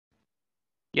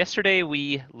Yesterday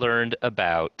we learned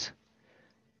about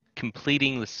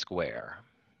completing the square,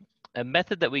 a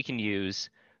method that we can use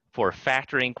for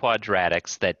factoring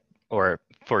quadratics or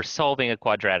for solving a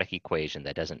quadratic equation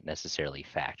that doesn't necessarily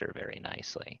factor very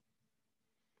nicely.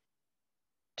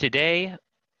 Today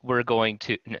we're going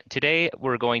to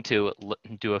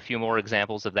do a few more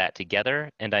examples of that together,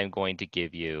 and I'm going to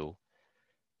give you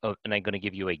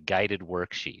a guided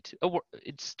worksheet.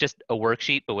 It's just a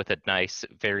worksheet, but with a nice,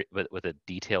 with a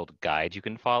detailed guide you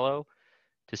can follow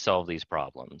to solve these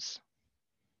problems.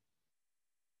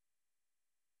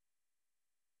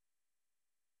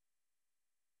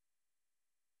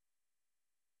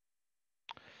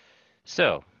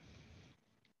 So,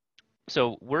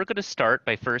 so we're going to start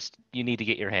by first, you need to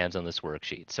get your hands on this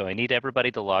worksheet. So I need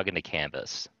everybody to log into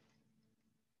Canvas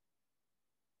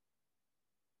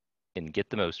and get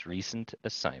the most recent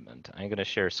assignment. I'm going to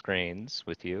share screens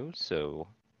with you. So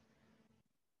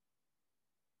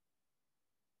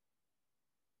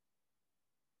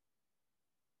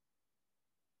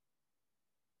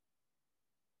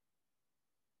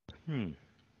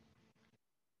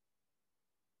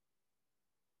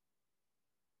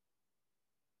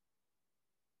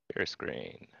share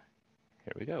screen.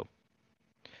 Here we go.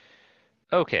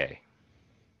 Okay.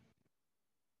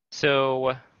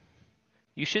 So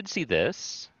you should see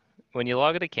this. When you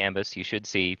log into Canvas, you should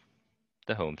see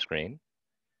the home screen.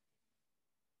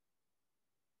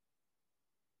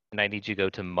 And I need you to go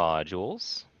to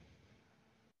Modules.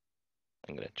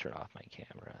 I'm going to turn off my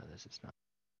camera. This is not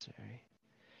necessary.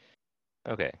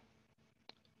 Okay.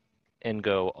 And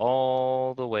go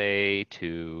all the way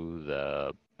to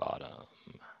the bottom.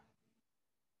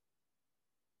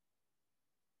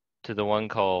 To the one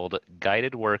called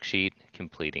Guided Worksheet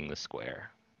Completing the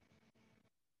Square.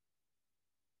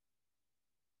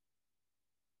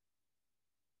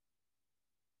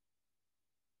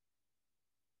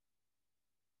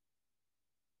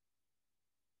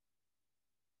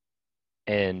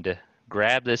 And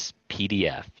grab this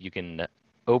PDF. You can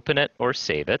open it or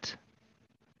save it.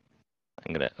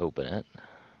 I'm going to open it.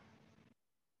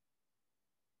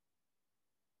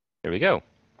 There we go.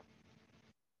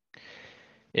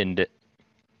 And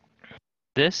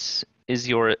this is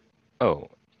your, oh,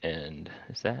 and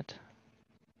is that?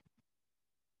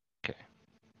 Okay.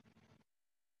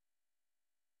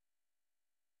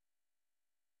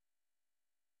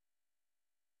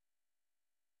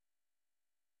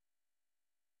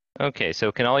 Okay,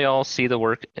 so can all y'all see the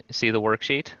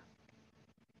worksheet?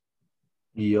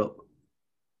 Yep.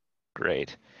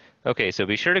 Great. Okay, so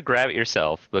be sure to grab it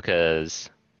yourself because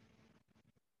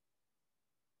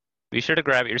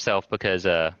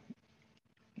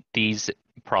these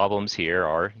problems here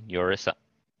are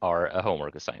a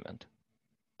homework assignment.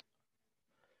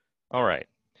 All right.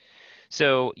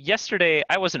 So yesterday,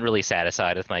 I wasn't really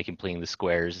satisfied with my completing the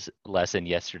squares lesson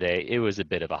yesterday. It was a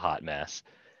bit of a hot mess.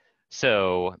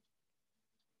 So,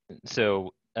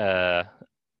 so, uh,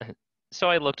 so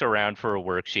I looked around for a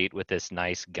worksheet with this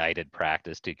nice guided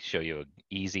practice to show you an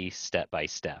easy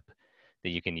step-by-step that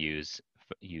you can use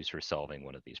for solving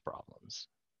one of these problems.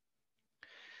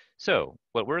 So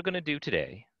what we're going to do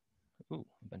today, ooh,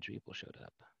 a bunch of people showed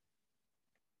up.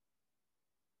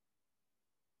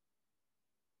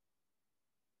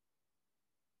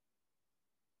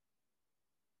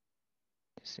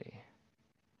 Let's see.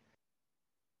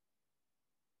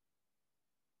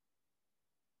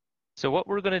 So what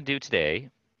we're going to do today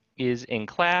is in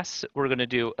class, we're going to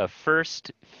do a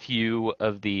first few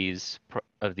of these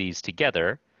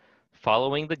together,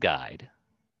 following the guide.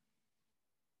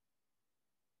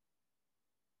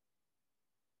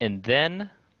 And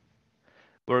then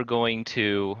we're going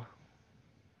to,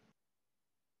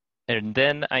 and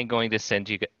then I'm going to send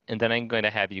you, and then I'm going to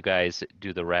have you guys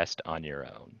do the rest on your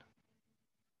own.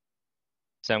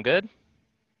 Sound good?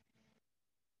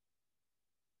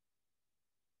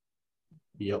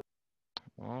 Yep.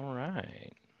 All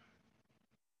right.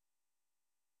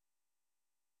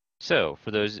 So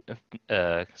for those,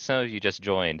 some of you just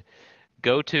joined,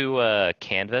 go to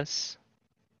Canvas,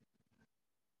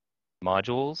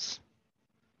 Modules,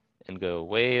 and go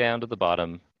way down to the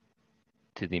bottom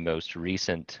to the most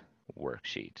recent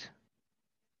worksheet.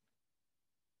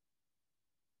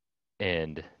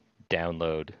 And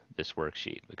download this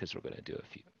worksheet because we're going to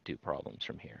do problems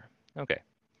from here. Okay.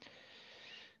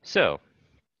 So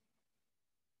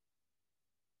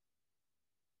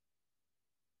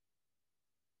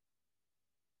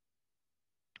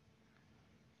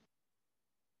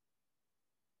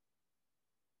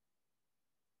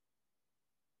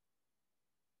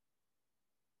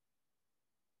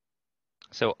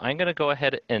I'm going to go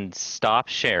ahead and stop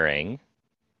sharing.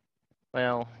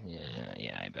 Well,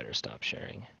 yeah, I better stop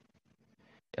sharing.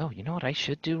 Oh, you know what I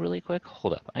should do really quick?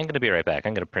 Hold up. I'm going to be right back.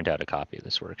 I'm going to print out a copy of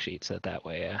this worksheet so that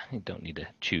way I don't need to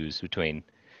choose between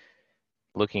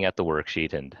looking at the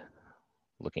worksheet and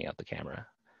looking at the camera.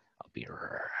 I'll be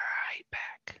right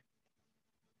back.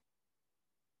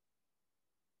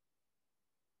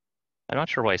 I'm not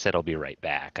sure why I said I'll be right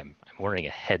back. I'm wearing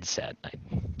a headset.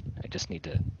 I just need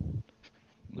to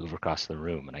move across the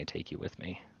room and I take you with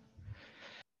me.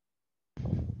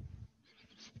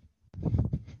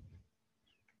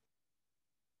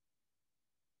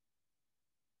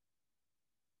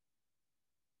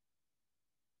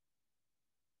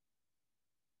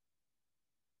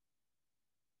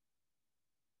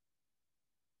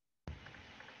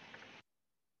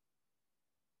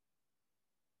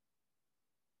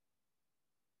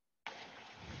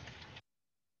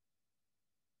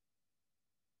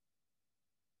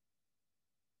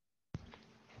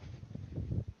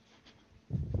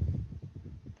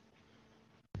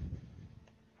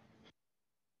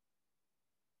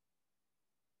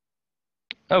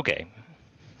 Okay.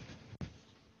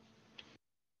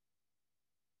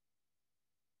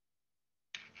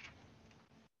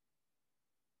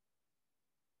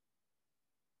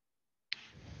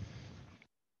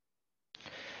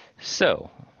 So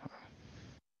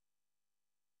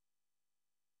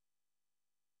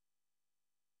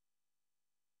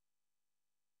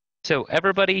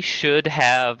everybody should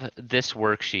have this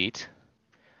worksheet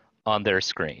on their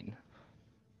screen.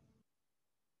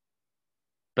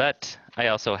 But I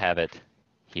also have it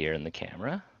here in the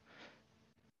camera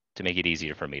to make it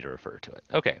easier for me to refer to it.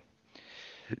 Okay.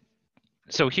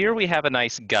 So here we have a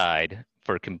nice guide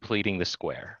for completing the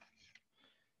square,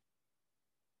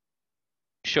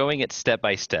 showing it step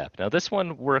by step. Now this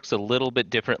one works a little bit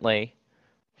differently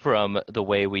from the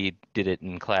way we did it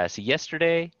in class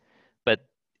yesterday, but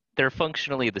they're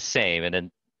functionally the same and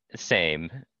then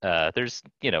same. There's,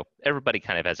 everybody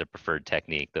kind of has a preferred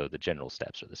technique, though the general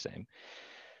steps are the same.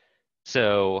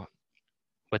 So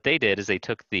what they did is they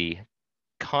took the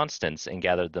constants and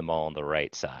gathered them all on the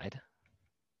right side.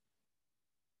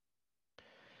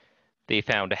 They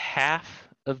found half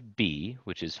of b,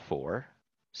 which is 4,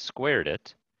 squared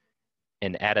it,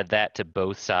 and added that to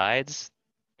both sides.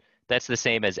 That's the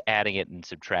same as adding it and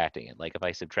subtracting it. Like if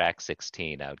I subtract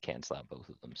 16, I would cancel out both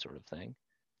of them, sort of thing.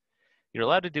 You're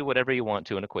allowed to do whatever you want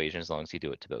to an equation as long as you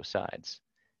do it to both sides.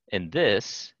 And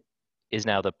this is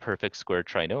now the perfect square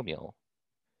trinomial,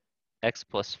 x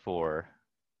plus 4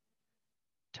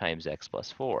 times x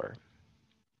plus 4.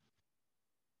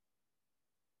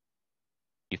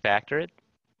 You factor it,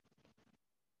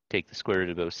 take the square root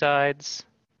of both sides,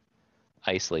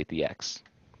 isolate the x.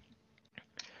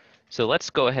 So let's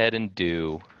go ahead and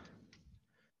do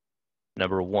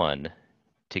number 1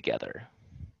 together.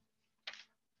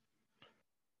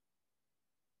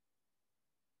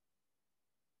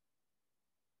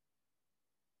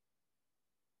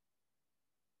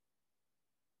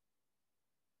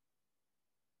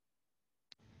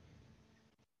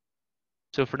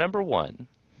 So for number 1,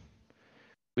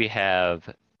 we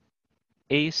have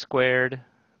a squared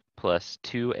plus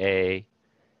 2a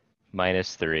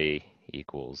minus 3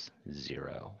 equals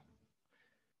 0.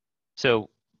 So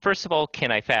first of all, can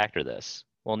I factor this?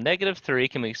 Well, negative 3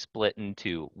 can be split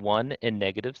into 1 and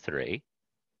negative 3,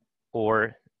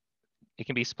 or it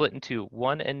can be split into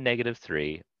 1 and negative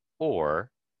 3, or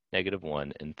negative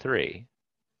 1 and 3.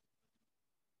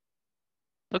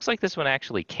 Looks like this one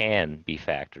actually can be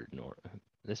factored.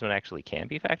 This one actually can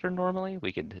be factored normally.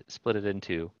 We could split it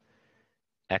into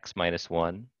x minus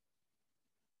 1,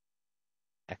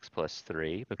 x plus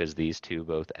 3, because these two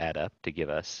both add up to give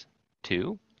us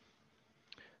 2.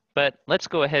 But let's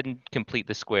go ahead and complete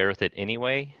the square with it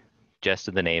anyway, just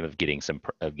in the name of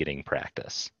getting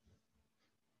practice.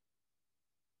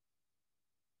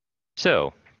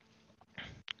 So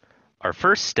our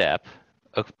first step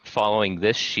of following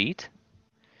this sheet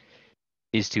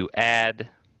is to add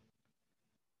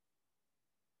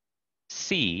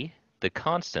c, the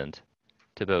constant,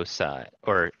 to both sides,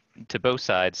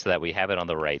 so that we have it on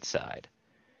the right side.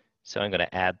 So I'm going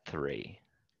to add 3.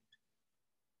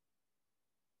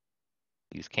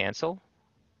 These cancel.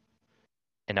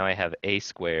 And now I have a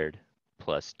squared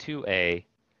plus 2a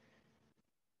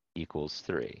equals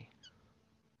 3.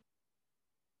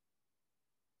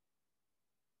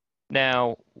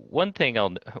 Now, one thing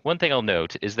I'll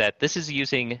note is that this is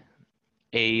using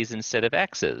a's instead of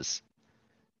x's.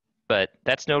 But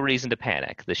that's no reason to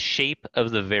panic. The shape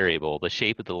of the variable, the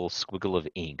shape of the little squiggle of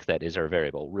ink that is our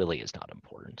variable, really is not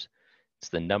important. It's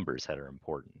the numbers that are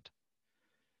important.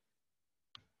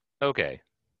 Okay.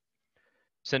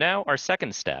 So now our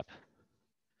second step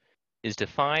is to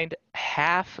find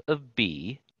half of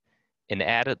b and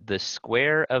add the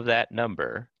square of that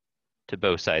number to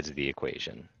both sides of the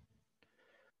equation.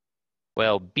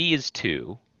 Well, b is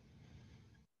 2.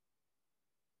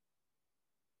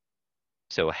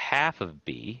 So half of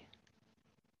b,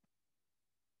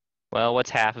 well, what's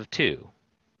half of 2?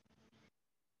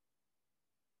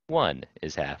 1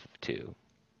 is half of 2.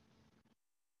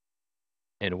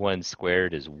 And 1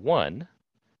 squared is 1.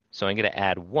 So I'm going to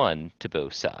add 1 to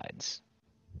both sides.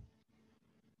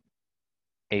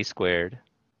 A squared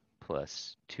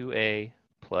plus 2a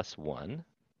plus 1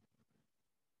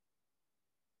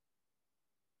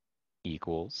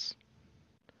 equals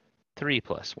 3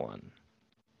 plus 1.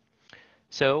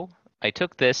 So I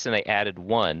took this and I added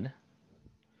 1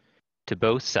 to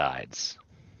both sides.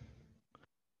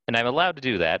 And I'm allowed to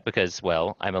do that because,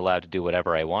 well, I'm allowed to do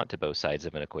whatever I want to both sides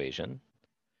of an equation.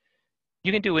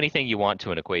 You can do anything you want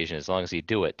to an equation as long as you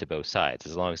do it to both sides,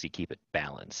 as long as you keep it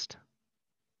balanced.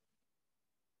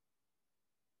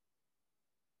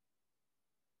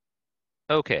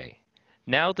 Okay,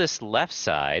 now this left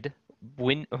side,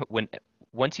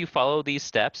 once you follow these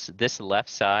steps, this left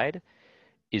side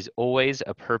is always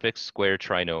a perfect square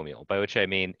trinomial, by which I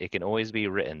mean it can always be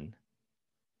written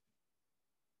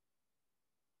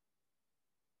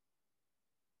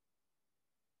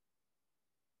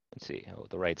let's see, oh,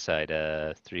 the right side,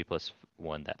 3 plus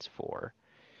 1, that's 4.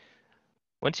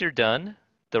 Once you're done,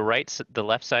 the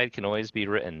left side can always be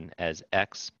written as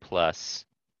x plus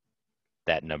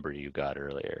that number you got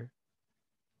earlier.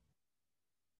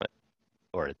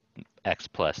 Or x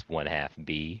plus 1/2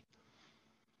 b.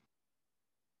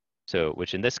 So,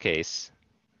 which in this case,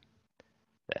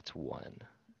 that's 1.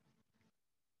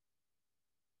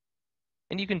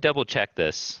 And you can double check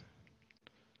this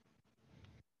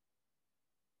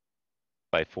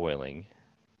by foiling.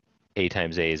 A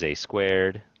times a is a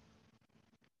squared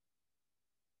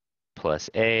plus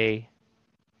a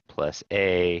plus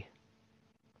a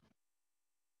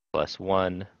plus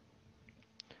 1.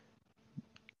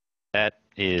 That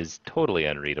is totally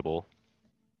unreadable.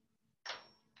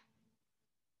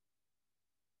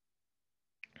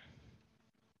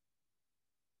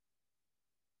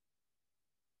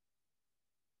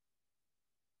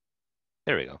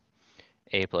 There we go.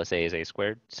 A plus a is a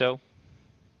squared. So,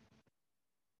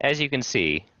 as you can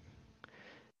see,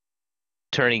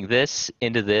 turning this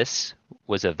into this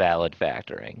was a valid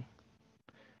factoring.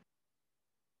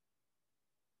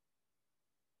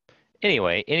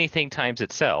 Anyway, anything times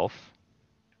itself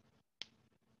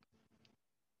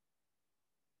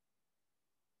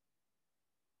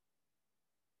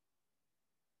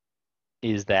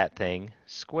is that thing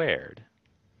squared.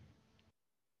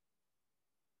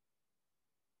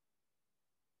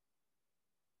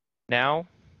 Now,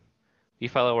 we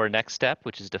follow our next step,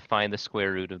 which is to find the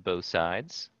square root of both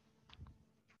sides.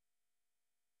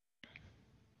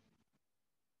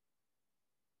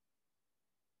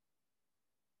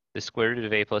 The square root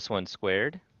of a plus 1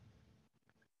 squared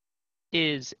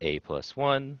is a plus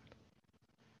 1.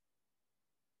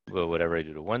 Well, whatever I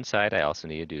do to one side, I also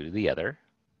need to do to the other.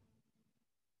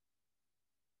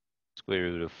 Square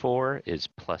root of 4 is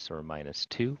plus or minus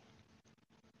 2.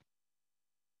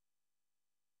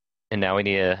 And now we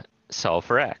need to solve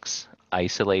for x.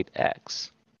 Isolate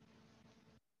x.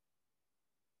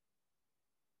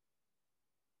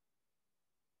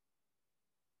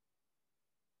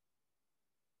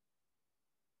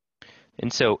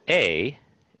 And so a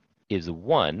is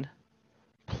 1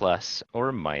 plus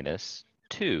or minus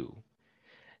 2.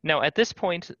 Now, at this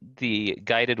point, the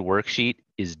guided worksheet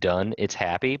is done. It's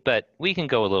happy, but we can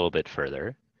go a little bit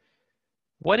further.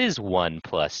 What is 1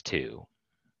 plus 2?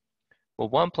 Well,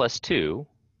 1 plus 2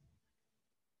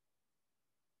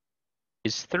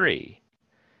 is 3.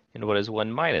 And what is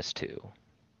 1 minus 2?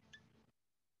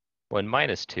 1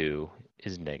 minus 2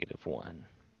 is negative 1.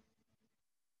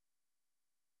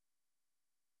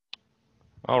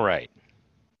 All right.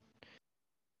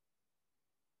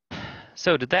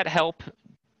 So did that help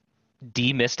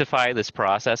demystify this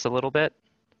process a little bit?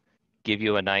 Give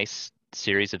you a nice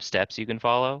series of steps you can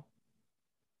follow?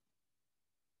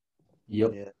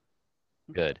 Yep. Yeah.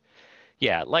 Good.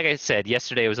 Yeah, like I said,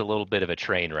 yesterday was a little bit of a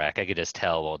train wreck. I could just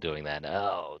tell while doing that,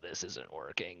 oh, this isn't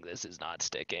working. This is not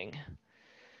sticking.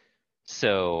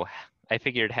 So I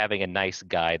figured having a nice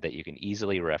guide that you can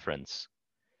easily reference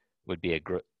would be a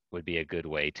good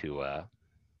way to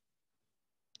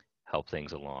help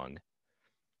things along.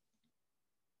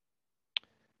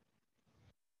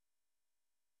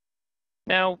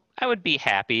 Now, I would be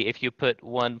happy if you put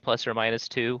 1 plus or minus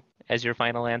 2 as your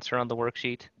final answer on the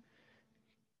worksheet.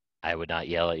 I would not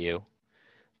yell at you.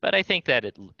 But I think that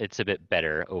it's a bit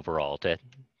better overall to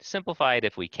simplify it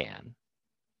if we can.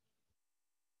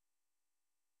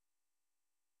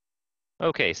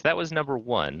 Okay, so that was number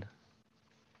 1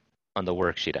 on the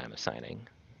worksheet I'm assigning.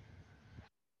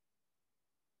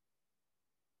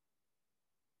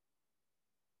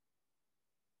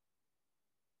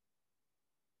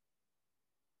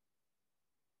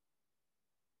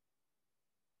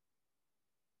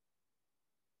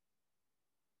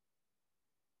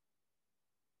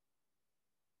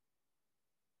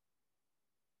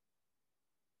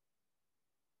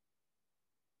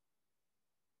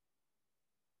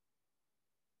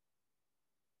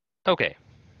 Okay.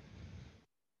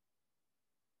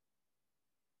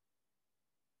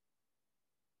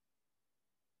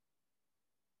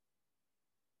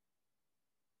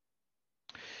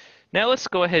 Now let's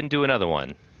go ahead and do another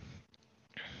one.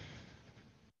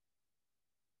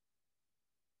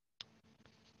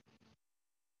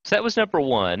 So that was number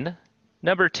 1.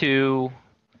 Number 2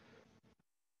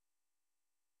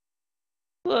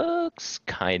 looks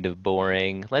kind of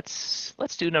boring. Let's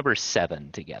do number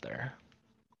 7 together.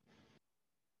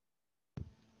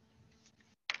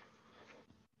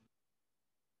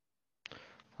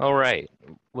 All right.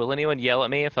 Will anyone yell at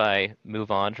me if I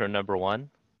move on from number 1?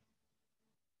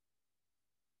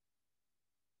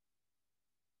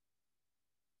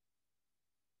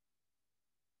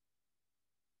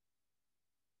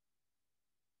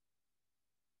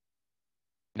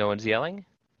 No one's yelling?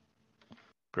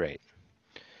 Great.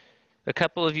 A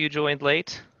couple of you joined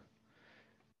late.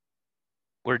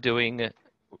 We're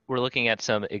looking at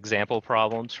some example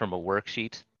problems from a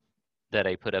worksheet that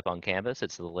I put up on Canvas.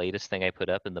 It's the latest thing I put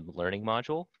up in the learning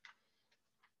module.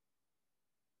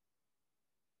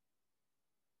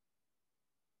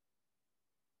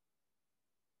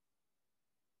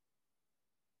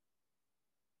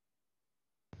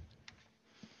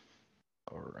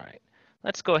 All right.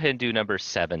 Let's go ahead and do number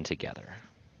 7 together.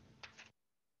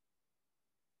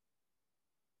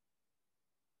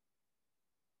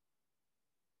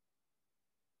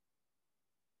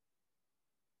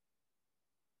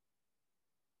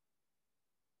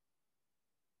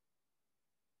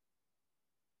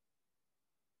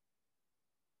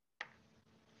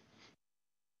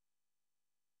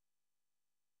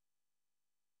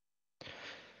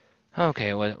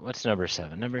 Okay, what's number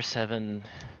 7? Number 7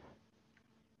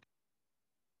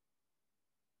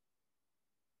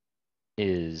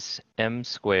 is m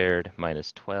squared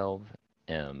minus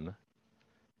 12m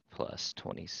plus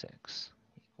 26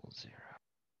 equals 0.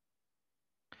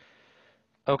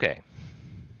 Okay.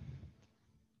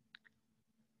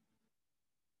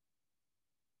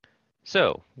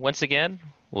 So once again,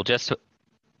 we'll just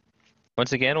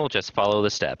follow the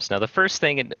steps. Now the first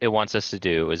thing it wants us to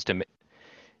do is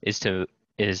to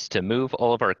move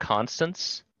all of our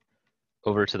constants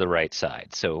over to the right side.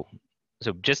 So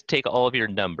just take all of your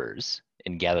numbers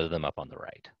and gather them up on the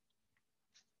right.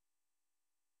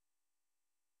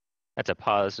 That's a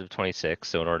positive 26,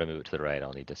 so in order to move it to the right,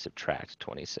 I'll need to subtract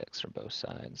 26 from both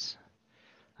sides.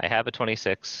 I have a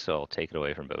 26, so I'll take it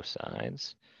away from both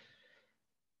sides.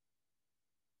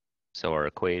 So our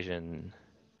equation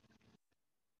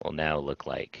will now look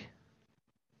like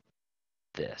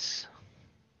this.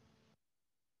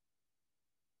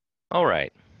 All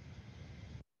right.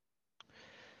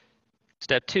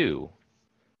 Step 2,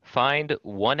 find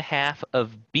 1/2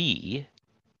 of b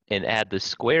and add the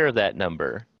square of that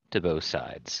number to both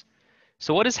sides.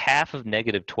 So what is half of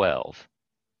negative 12?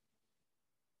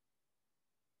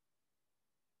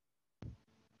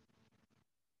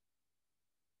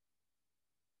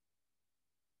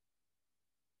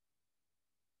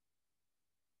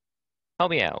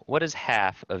 Help me out. What is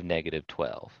half of negative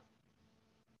 12?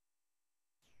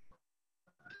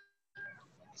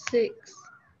 6.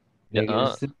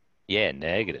 Nuh-uh. Yeah,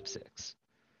 negative 6.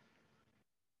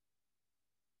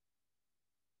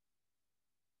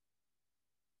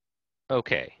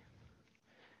 Okay.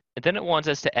 And then it wants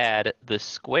us to add the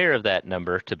square of that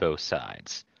number to both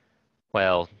sides.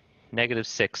 Well, negative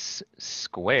 6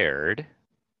 squared.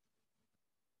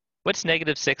 What's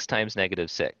negative 6 times negative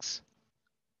 6?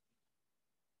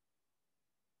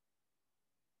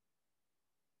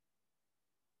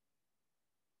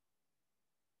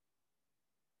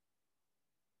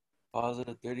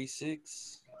 Positive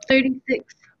 36.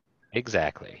 36.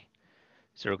 Exactly.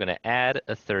 So we're going to add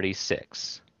a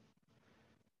 36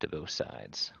 to both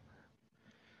sides.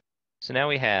 So now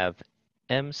we have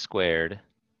m squared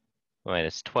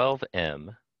minus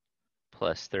 12m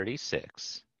plus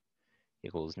 36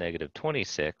 equals negative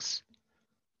 26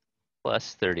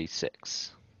 plus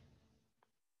 36.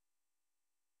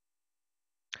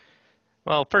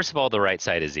 Well, first of all, the right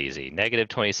side is easy. Negative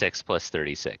 26 plus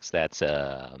 36. That's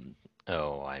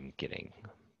Oh, I'm getting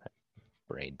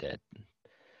brain dead.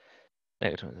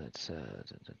 That's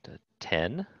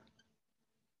 10.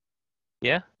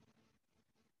 Yeah.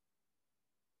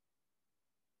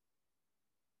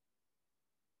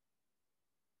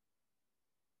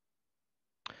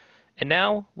 And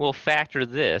now we'll factor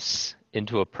this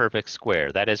into a perfect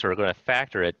square. That is, we're going to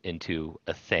factor it into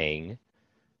a thing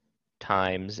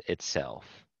times itself.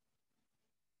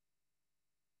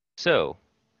 So,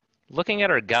 looking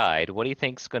at our guide, what do you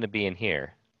think is going to be in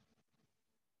here?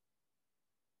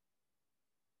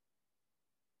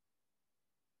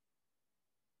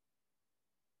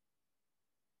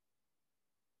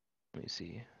 Let me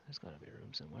see. There's got to be a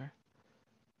room somewhere.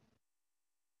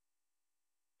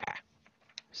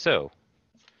 So,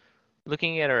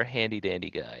 looking at our handy dandy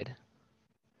guide.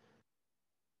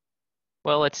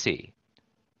 Well, let's see.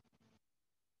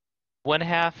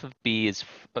 1/2 of b is,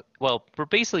 well, we're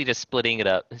basically just splitting it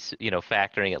up,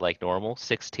 factoring it like normal.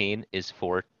 16 is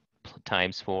 4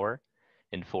 times 4,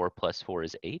 and 4 plus 4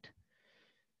 is 8.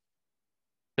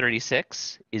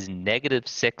 36 is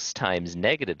 -6 times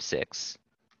 -6,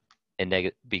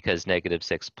 and because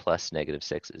 -6 plus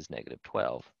 -6 is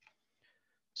 -12.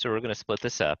 So we're going to split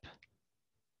this up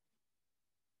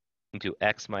into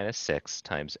x minus 6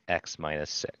 times x minus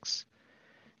 6.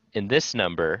 In this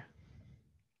number,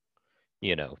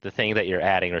 the thing that you're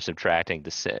adding or subtracting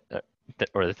to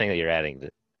or the thing that you're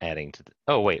adding to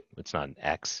oh wait, it's not an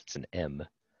x, it's an m.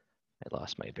 I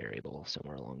lost my variable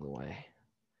somewhere along the way.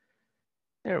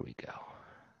 There we go.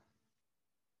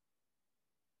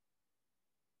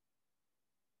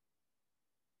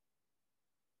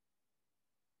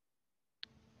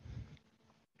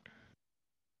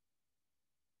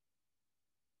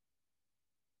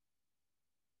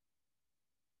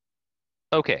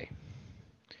 Okay.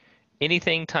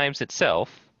 Anything times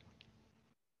itself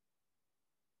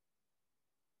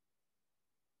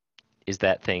is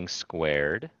that thing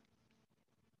squared.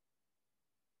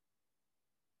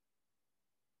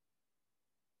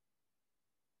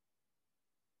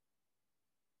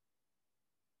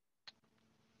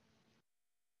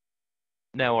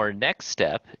 Now our next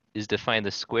step is to find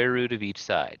the square root of each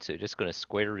side. So just going to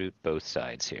square root both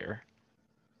sides here.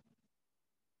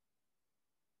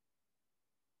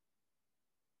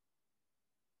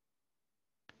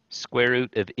 Square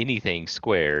root of anything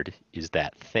squared is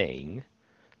that thing.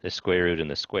 The square root and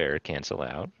the square cancel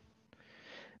out.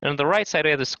 And on the right side,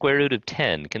 we have the square root of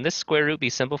 10. Can this square root be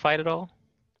simplified at all?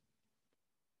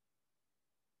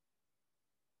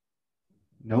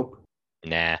 Nope.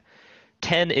 Nah.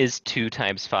 10 is 2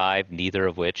 times 5, neither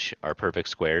of which are perfect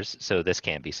squares, so this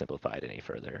can't be simplified any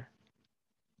further.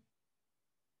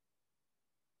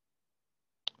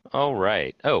 All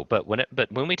right. Oh, but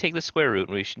when we take the square root,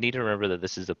 we should need to remember that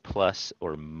this is a plus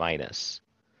or minus,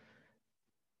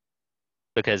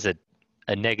 because a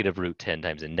negative root 10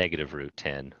 times a negative root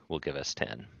 10 will give us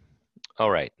 10. All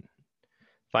right.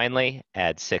 Finally,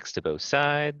 add 6 to both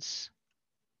sides.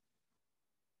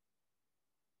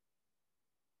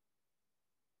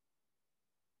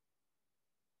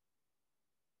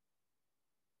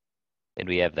 And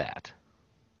we have that.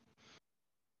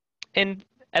 And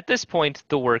at this point,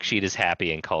 the worksheet is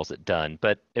happy and calls it done.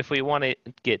 But if we want to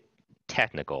get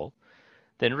technical,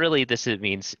 then really this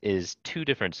means is 2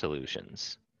 different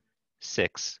solutions.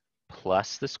 6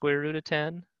 plus the square root of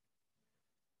 10,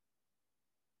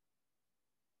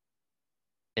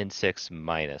 and 6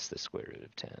 minus the square root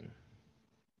of 10.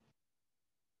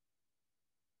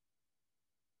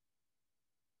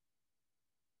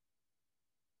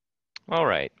 All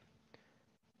right.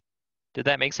 Did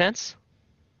that make sense?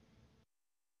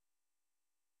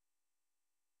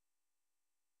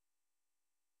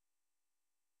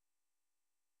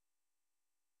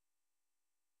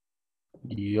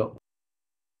 Yep.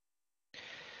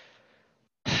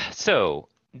 So,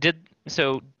 do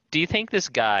you think this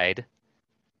guide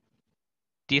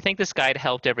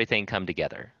helped everything come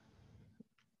together?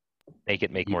 Make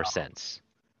it make more sense.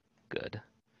 Good.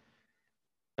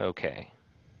 Okay.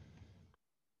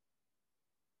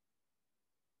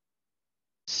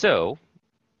 So,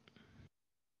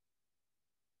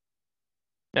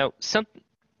 now let's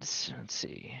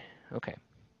see. Okay.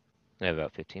 I have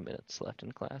about 15 minutes left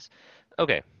in class.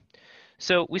 Okay.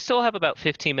 So we still have about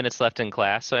 15 minutes left in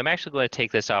class, so I'm actually going to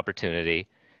take this opportunity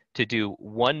to do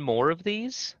one more of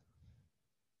these.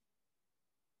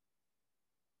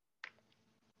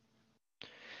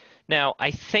 Now, I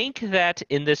think that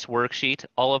in this worksheet,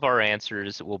 all of our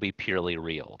answers will be purely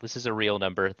real. This is a real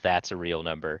number, that's a real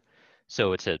number,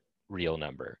 so it's a real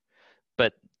number.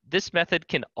 But this method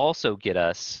can also get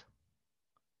us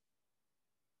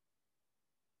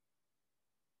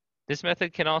This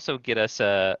method can also get us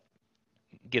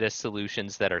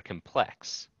solutions that are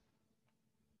complex.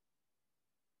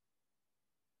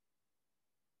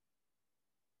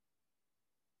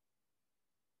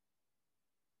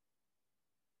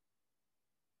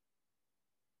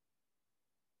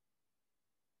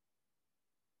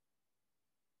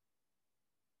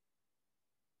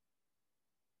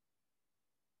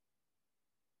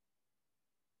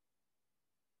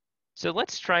 So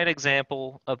let's try an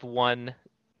example of one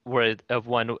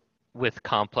with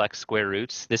complex square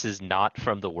roots. This is not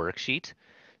from the worksheet.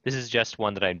 This is just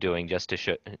one that I'm doing just to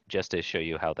show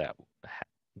you how that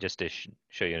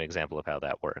show you an example of how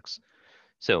that works.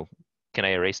 So, can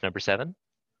I erase number 7?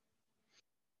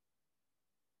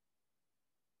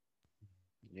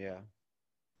 Yeah.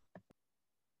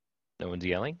 No one's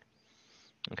yelling?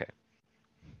 Okay.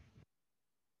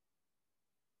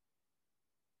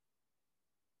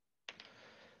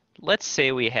 Let's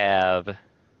say we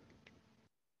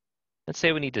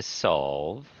need to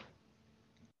solve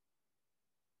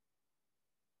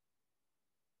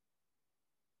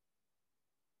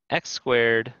x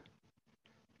squared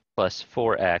plus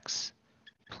 4x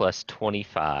plus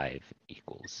 25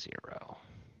 equals 0.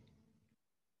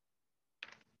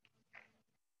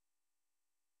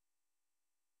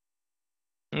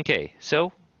 Okay,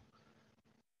 so,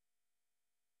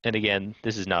 and again,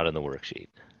 this is not in the worksheet.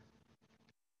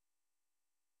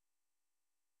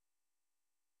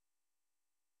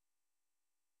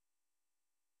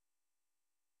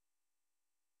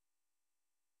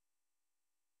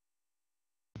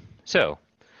 So,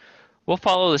 we'll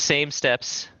follow the same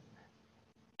steps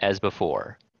as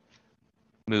before.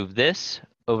 Move this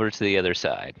over to the other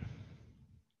side.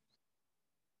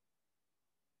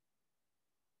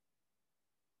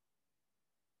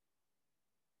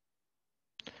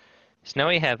 So now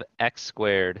we have x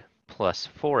squared plus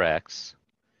 4x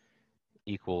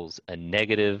equals a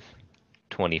negative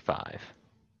 25.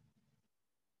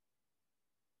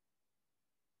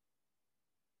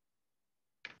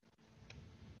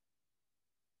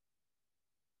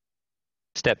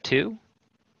 Step 2,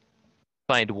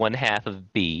 find 1/2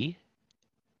 of b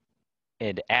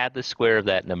and add the square of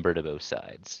that number to both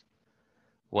sides.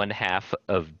 1/2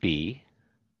 of b,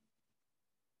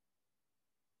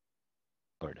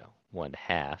 or no,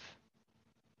 1/2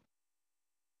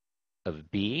 of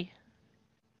b,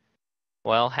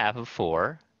 well, half of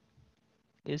 4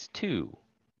 is 2.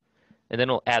 And then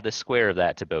we'll add the square of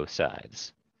that to both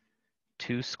sides.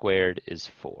 2 squared is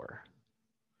 4.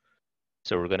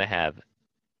 So we're going to have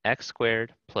x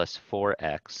squared plus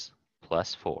 4x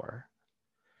plus 4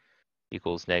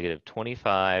 equals negative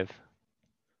 25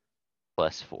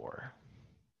 plus 4.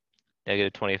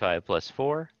 Negative 25 plus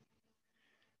 4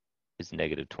 is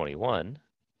negative 21.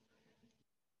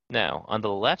 Now, on the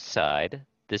left side,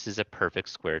 this is a perfect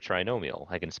square trinomial.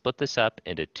 I can split this up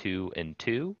into 2 and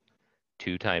 2.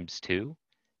 2 times 2,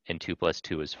 and 2 plus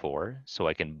 2 is 4. So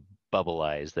I can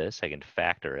bubbleize this. I can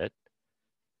factor it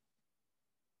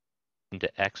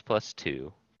into x plus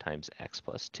 2 times x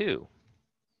plus 2.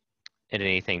 And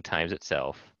anything times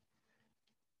itself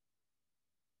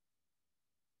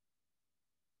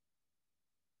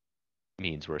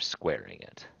means we're squaring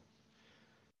it.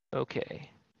 Okay.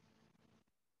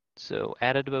 So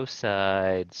added to both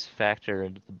sides, factor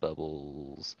into the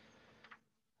bubbles.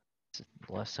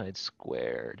 Left side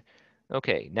squared.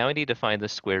 Okay, now I need to find the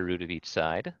square root of each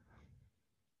side.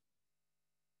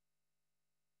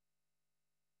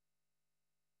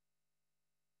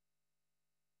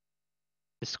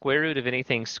 The square root of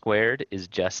anything squared is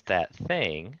just that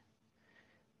thing.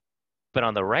 But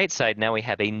on the right side, now we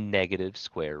have a negative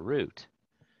square root.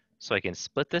 So I can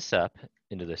split this up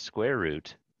into the square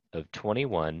root of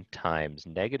 21 times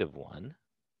negative 1,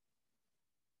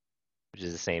 which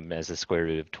is the same as the square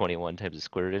root of 21 times the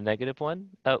square root of negative 1.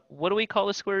 What do we call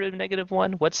the square root of negative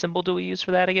 1? What symbol do we use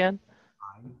for that again?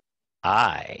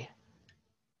 I.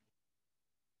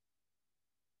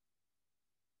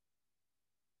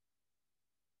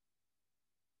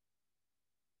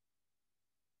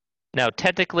 Now,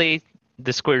 technically,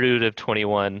 the square root of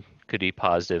 21 could be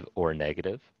positive or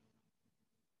negative.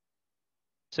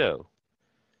 So,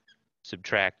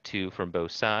 subtract 2 from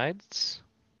both sides.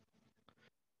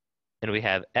 And we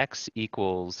have x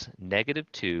equals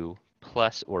negative 2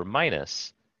 plus or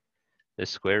minus the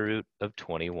square root of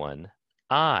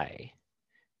 21i.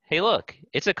 Hey, look,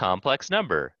 it's a complex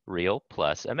number, real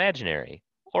plus imaginary,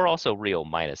 or also real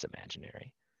minus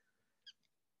imaginary.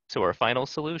 So our final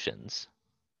solutions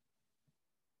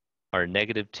are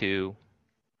negative 2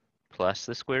 plus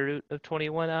the square root of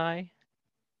 21i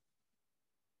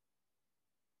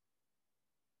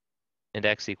and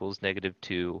x equals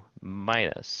 -2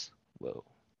 minus, whoa.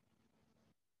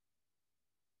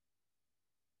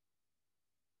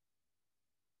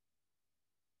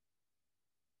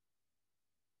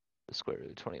 The square root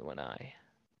of 21i.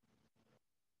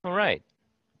 All right.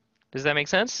 Does that make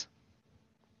sense?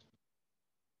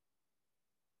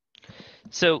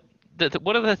 So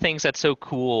one of the things that's so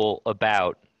cool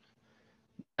about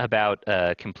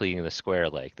completing the square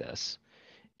like this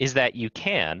is that you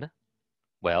can,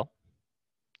 well,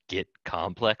 get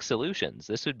complex solutions.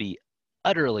 This would be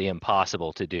utterly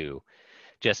impossible to do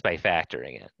just by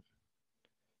factoring it.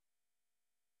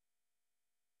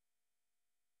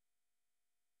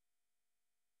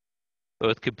 But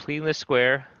with completing the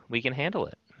square, we can handle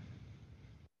it.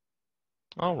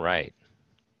 All right.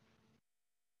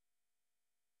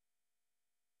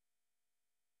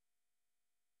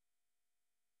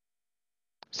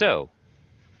 So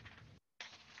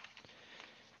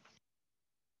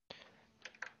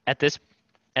at this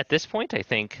point, I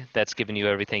think that's given you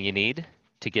everything you need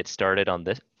to get started on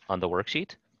the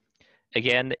worksheet.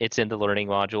 Again, it's in the learning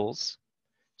modules,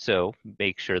 so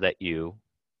make sure that you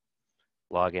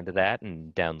log into that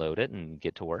and download it and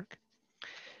get to work.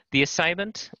 The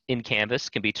assignment in Canvas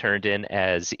can be turned in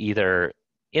as either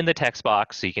in the text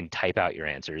box so you can type out your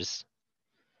answers,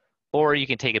 or you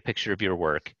can take a picture of your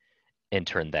work and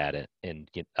turn that in and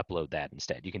upload that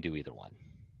instead. You can do either one.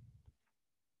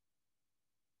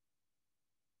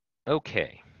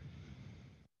 Okay.